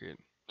job market,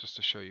 just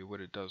to show you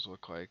what it does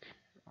look like.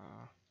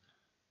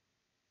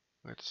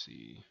 Let's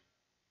see.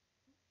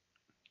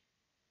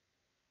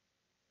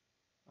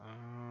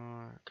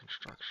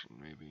 Construction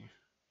maybe.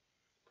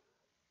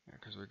 Yeah,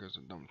 because there goes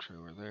a dump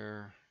trailer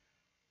there.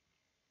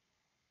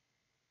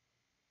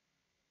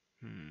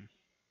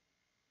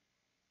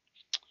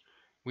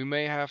 We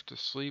may have to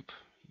sleep.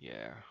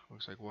 Yeah,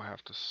 looks like we'll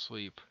have to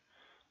sleep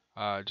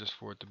just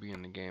for it to be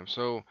in the game.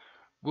 So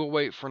we'll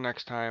wait for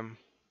next time.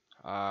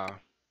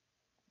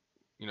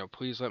 You know,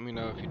 please let me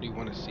know if you do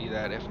want to see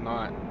that. If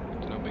not,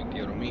 it's no big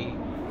deal to me.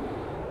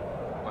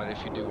 But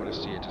if you do want to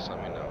see it, just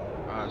let me know.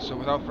 So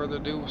without further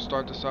ado, we'll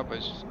start this up.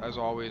 As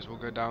always, we'll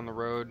go down the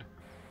road.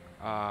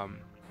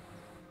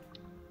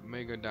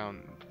 May go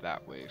down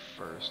that way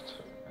first,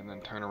 and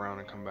then turn around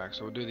and come back.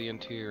 So we'll do the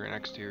interior and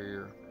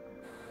exterior.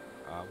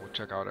 We'll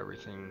check out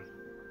everything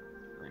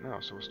right now.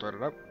 So we'll start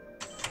it up.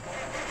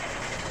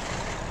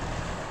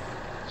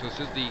 So this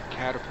is the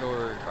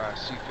Caterpillar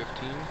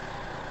C15.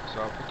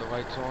 So I'll put the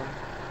lights on,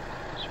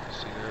 as you can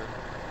see there,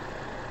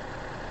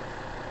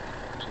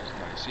 which is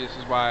nice. See, this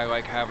is why I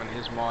like having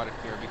his mod in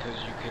here,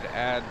 because you could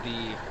add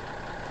the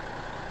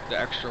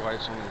extra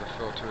lights on the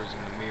filters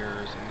and the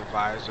mirrors and the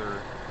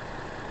visor,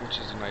 which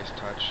is a nice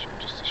touch.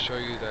 And just to show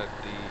you that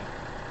the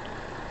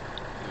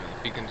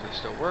beacons, they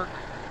still work.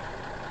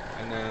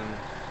 And then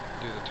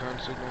do the turn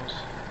signals.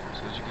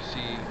 So as you can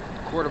see,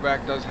 the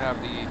quarterback does have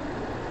the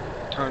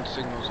turn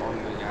signals on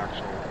the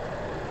actual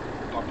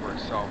bumper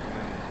itself, and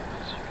then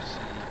as you can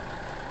see,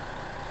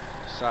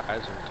 the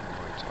sides are turn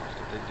lights off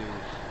that they do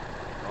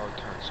all the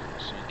turn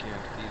signals, so you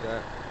can't see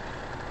that.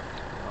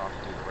 Turn off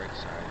to the right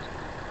side.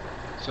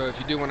 So if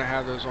you do want to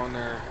have those on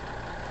there,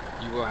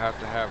 you will have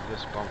to have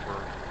this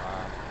bumper,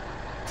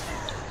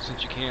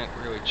 since you can't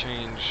really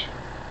change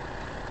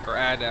or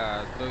add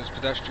those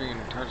pedestrian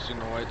turn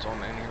signal lights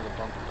on any other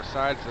bumper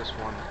besides this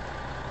one.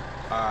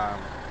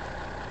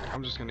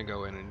 I'm just gonna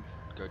go in and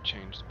go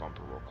change the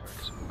bumper real quick,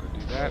 so we'll go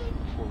do that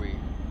before we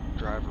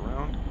drive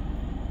around.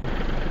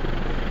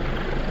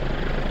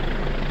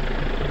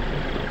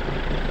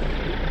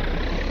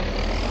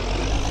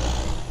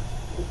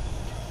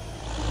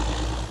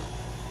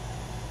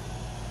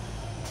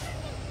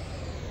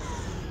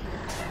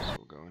 So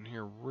we'll go in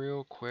here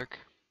real quick.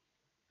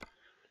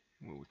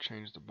 We'll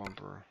change the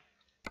bumper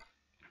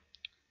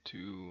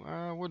to,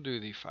 we'll do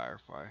the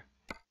Firefly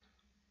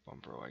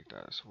bumper like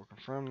that. So we'll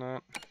confirm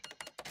that.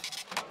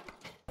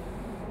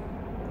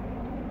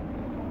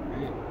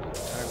 Alright, put the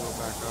tag wheel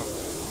back up.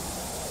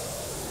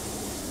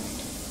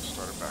 And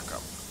start it back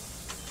up.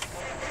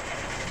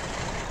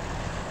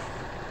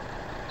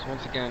 So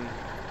once again,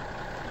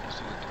 you can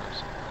see the turn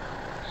signal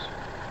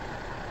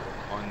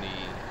on the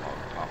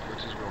pop,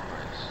 which is real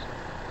nice.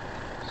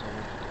 So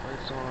we'll put the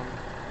lights on,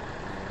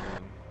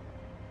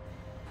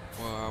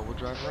 and we'll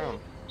drive around.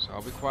 So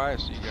I'll be quiet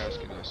so you guys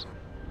can listen.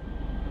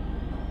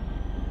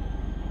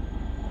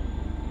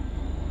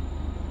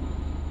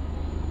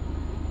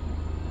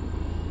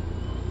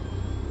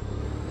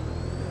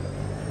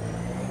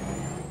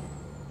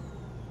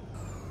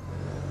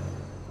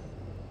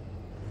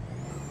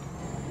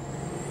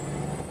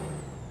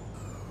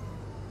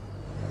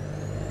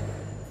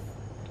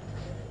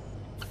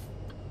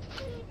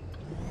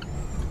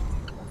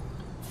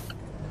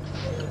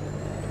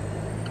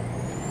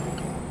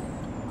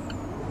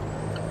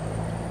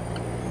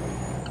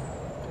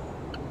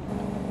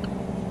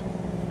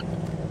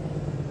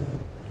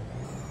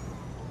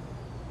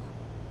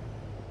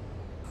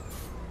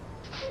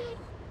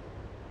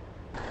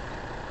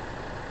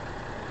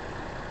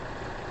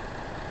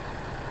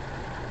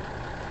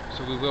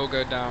 So we will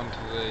go down to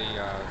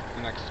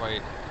the next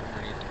light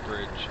underneath the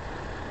bridge.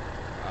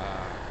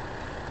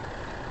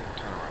 We'll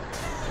turn around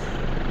there.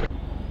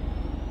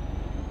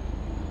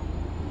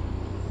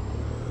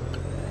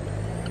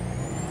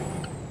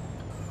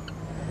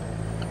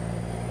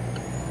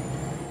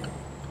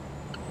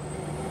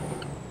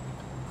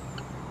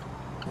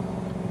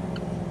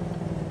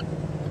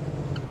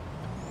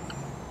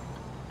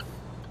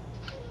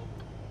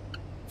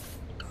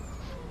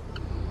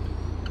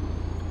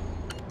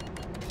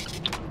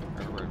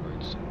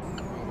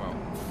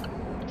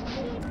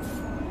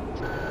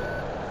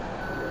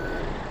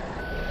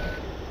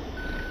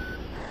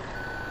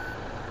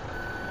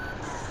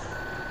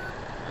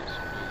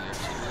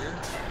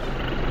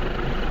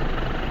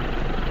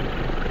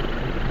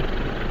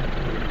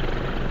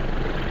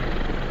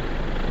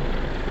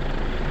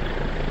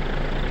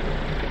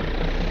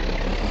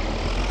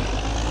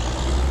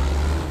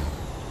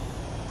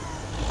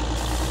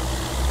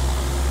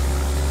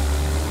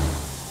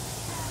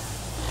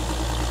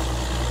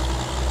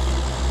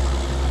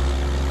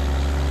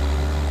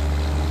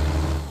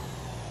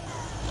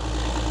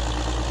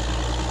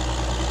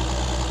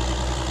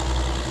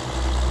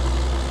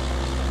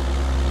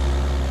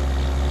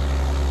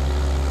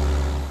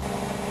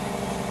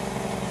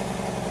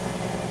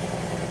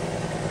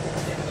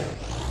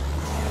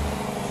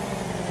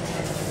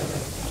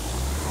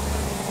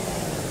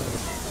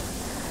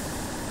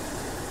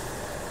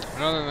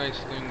 Another nice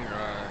thing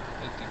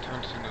is the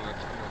turn signal that's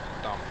under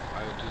the dump.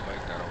 I do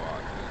like that a lot.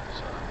 It's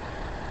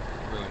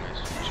really nice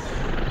feature.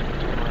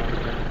 Turn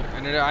around there.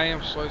 And I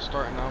am slow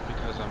starting out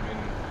because I'm in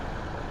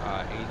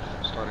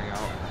 8th starting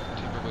out.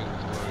 Typically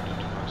with load, you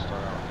do not start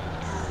out in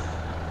 8th gear.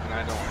 And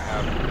I don't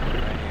have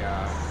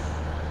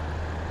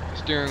a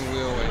steering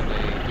wheel and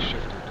a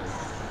shifter to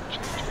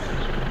change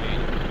gears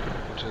manually,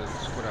 which is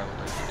what I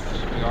would like to do.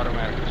 So we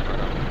automatically start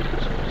out in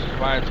 8th, which is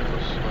why it's a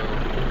little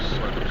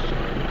slow,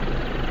 slow.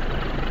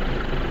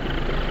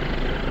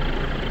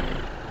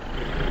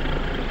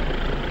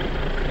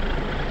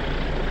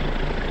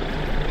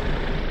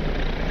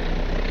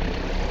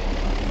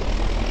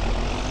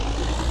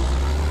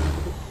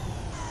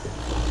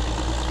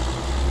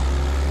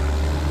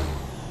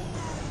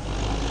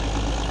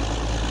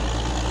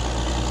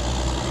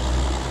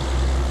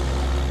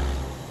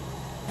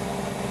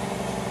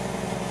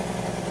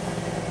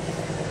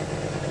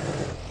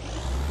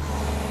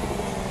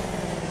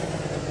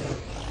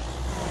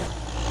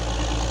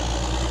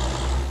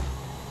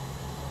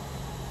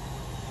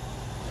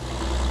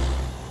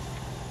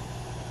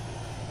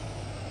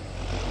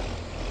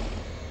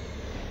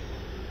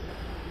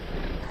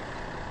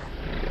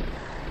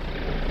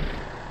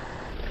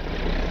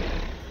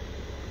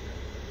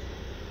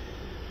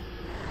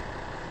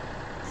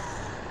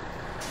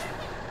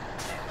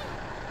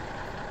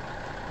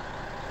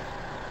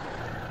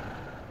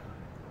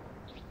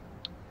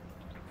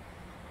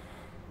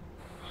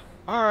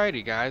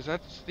 Alrighty guys,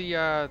 that's the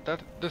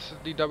this is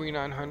the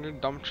W900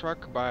 Dump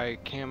Truck by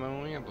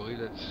CaMOnLy. I believe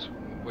that's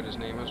what his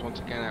name is. Once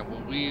again, I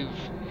will leave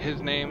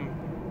his name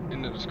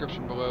in the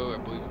description below. I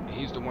believe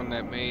he's the one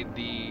that made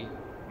the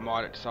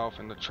mod itself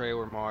and the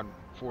trailer mod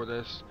for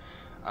this.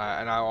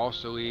 And I'll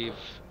also leave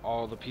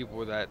all the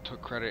people that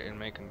took credit in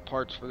making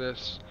parts for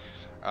this.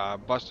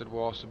 Bu5ted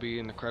will also be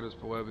in the credits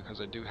below because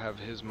I do have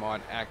his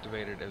mod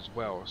activated as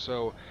well.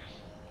 So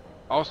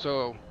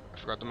also, I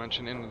forgot to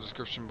mention in the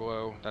description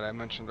below that I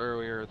mentioned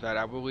earlier that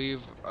I will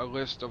leave a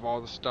list of all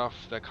the stuff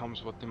that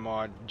comes with the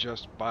mod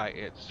just by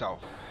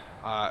itself.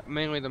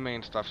 Mainly the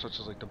main stuff, such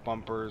as like the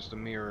bumpers, the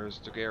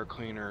mirrors, the air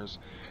cleaners,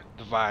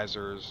 the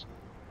visors,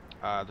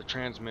 the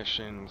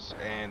transmissions,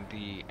 and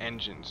the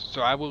engines.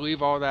 So I will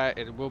leave all that.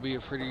 It will be a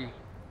pretty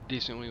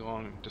decently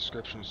long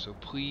description, so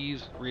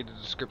please read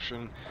the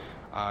description.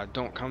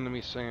 Don't come to me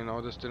saying,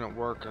 oh, this didn't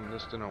work and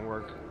this didn't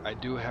work. I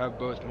do have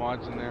both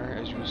mods in there,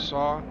 as you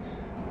saw.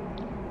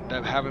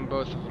 That having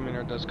both of them in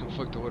there does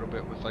conflict a little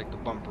bit with like the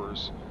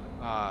bumpers,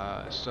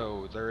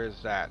 so there is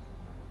that.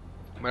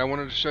 But I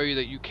wanted to show you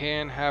that you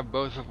can have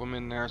both of them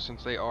in there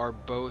since they are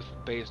both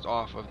based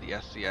off of the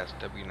SCS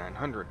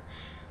W900.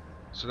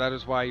 So that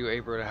is why you're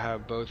able to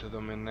have both of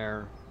them in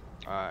there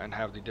and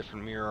have the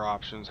different mirror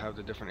options, have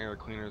the different air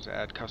cleaners,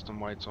 add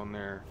custom lights on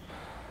there,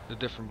 the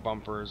different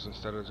bumpers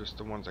instead of just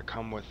the ones that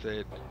come with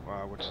it,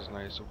 which is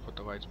nice. We'll put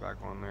the lights back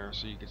on there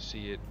so you can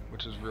see it,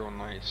 which is real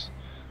nice.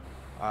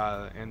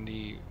 And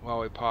the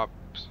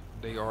lollipops,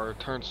 they are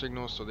turn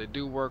signals, so they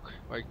do work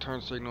like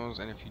turn signals.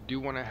 And if you do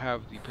want to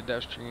have the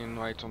pedestrian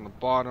lights on the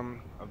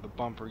bottom of the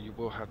bumper, you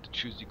will have to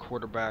choose the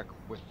quarterback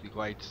with the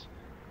lights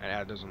and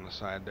add those on the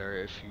side there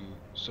if you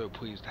so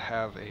please to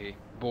have a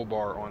bull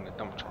bar on the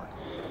dump truck.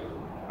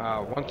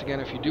 Once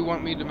again, if you do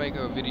want me to make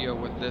a video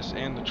with this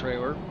and the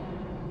trailer,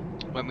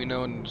 let me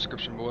know in the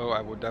description below. I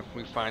will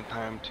definitely find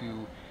time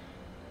to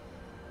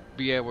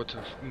be able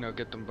to,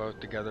 get them both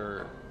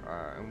together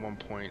in one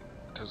point,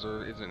 because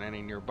there isn't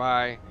any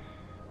nearby,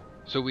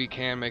 so we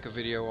can make a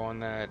video on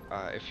that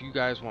if you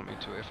guys want me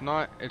to. If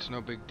not, it's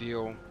no big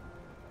deal.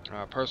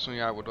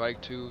 Personally, I would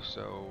like to,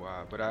 so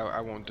but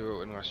I won't do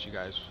it unless you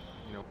guys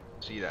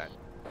see that.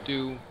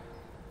 Do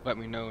let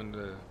me know in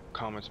the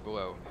comments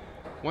below.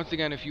 Once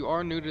again, if you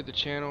are new to the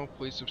channel,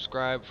 please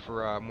subscribe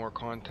for more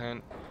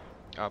content.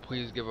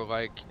 Please give a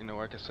like,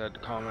 like I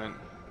said, comment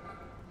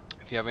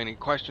if you have any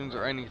questions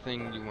or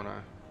anything you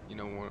wanna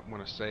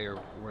want to say or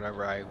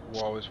whatever. I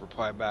will always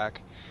reply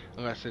back,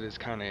 unless it is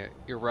kind of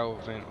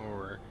irrelevant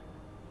or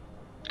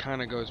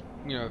kind of goes,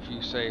 if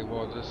you say,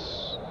 well,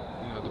 this,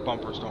 the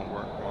bumpers don't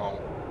work, well,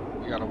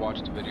 you gotta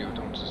watch the video.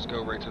 Don't just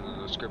go right to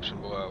the description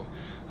below.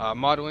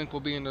 Mod link will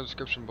be in the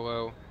description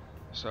below.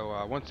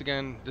 So once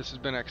again, this has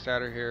been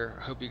Xatter here.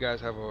 I hope you guys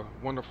have a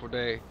wonderful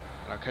day,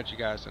 and I'll catch you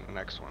guys in the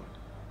next one.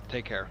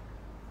 Take care.